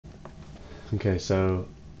Okay, so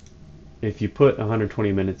if you put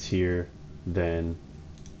 120 minutes here, then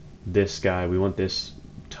this guy, we want this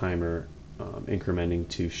timer incrementing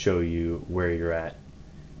to show you where you're at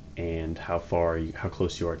and how how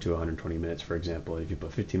close you are to 120 minutes. For example, if you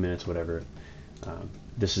put 15 minutes, whatever,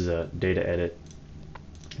 this is a data edit.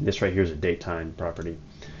 This right here is a DateTime property.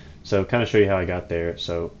 So kind of show you how I got there.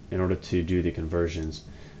 So in order to do the conversions,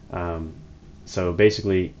 so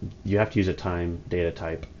basically you have to use a time data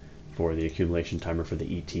type for the accumulation timer for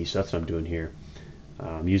the ET. So that's what I'm doing here.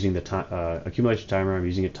 I'm using the accumulation timer, I'm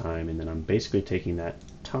using a time, and then I'm basically taking that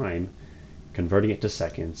time, converting it to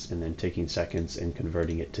seconds, and then taking seconds and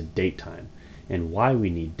converting it to date time. And why we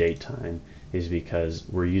need date time is because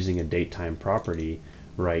we're using a date time property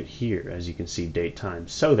right here, as you can see, date time,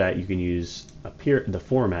 so that you can use the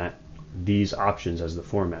format, these options as the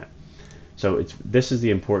format. So this is the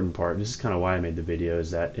important part. This is kind of why I made the video, is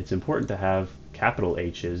that it's important to have capital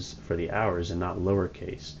H's for the hours and not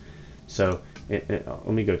lowercase. So let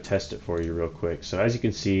me go test it for you real quick. So as you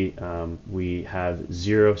can see, we have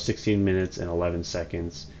 0, 16 minutes and 11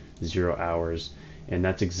 seconds, 0 hours, and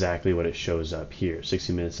that's exactly what it shows up here,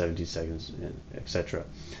 16 minutes, 17 seconds, etc.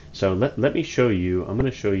 So let me show you, I'm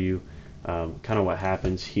going to show you kind of what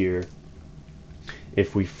happens here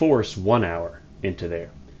if we force 1 hour into there.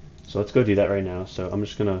 So let's go do that right now. So I'm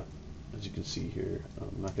just going to, as you can see here,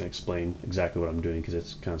 I'm not going to explain exactly what I'm doing because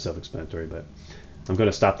it's kind of self-explanatory, but I'm going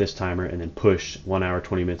to stop this timer and then push 1 hour,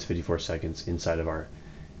 20 minutes, 54 seconds inside of our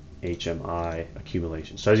HMI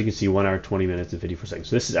accumulation. So as you can see, 1 hour, 20 minutes, and 54 seconds.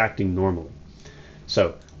 So this is acting normally.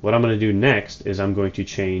 So what I'm going to do next is I'm going to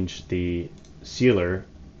change the sealer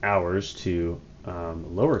hours to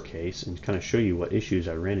lowercase and kind of show you what issues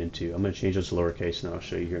I ran into. I'm going to change those to lowercase, and I'll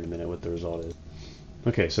show you here in a minute what the result is.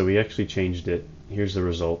 Okay, so we actually changed it. Here's the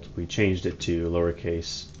result. We changed it to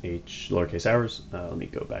lowercase lowercase hours. Let me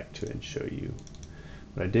go back to it and show you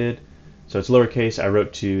what I did. So it's lowercase, I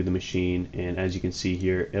wrote to the machine, and as you can see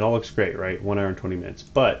here, it all looks great, right? 1 hour and 20 minutes,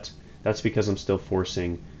 but that's because I'm still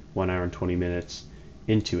forcing 1 hour and 20 minutes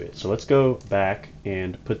into it. So let's go back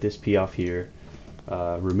and put this P off here,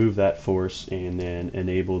 remove that force, and then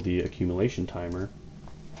enable the accumulation timer.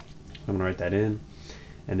 I'm gonna write that in,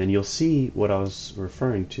 and then you'll see what I was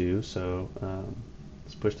referring to. So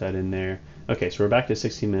let's push that in there. Okay, so we're back to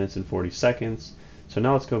 16 minutes and 40 seconds. So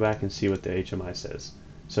now let's go back and see what the HMI says.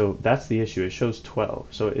 So that's the issue. It shows 12.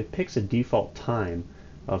 So it picks a default time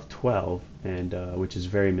of 12, and which is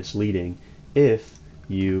very misleading if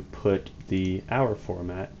you put the hour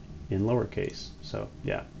format in lowercase. So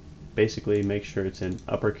yeah, basically make sure it's in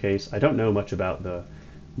uppercase. I don't know much about the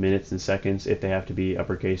minutes and seconds, if they have to be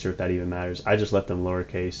uppercase or if that even matters. I just left them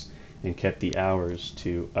lowercase and kept the hours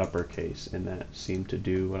to uppercase, and that seemed to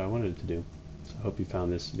do what I wanted it to do. So I hope you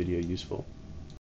found this video useful.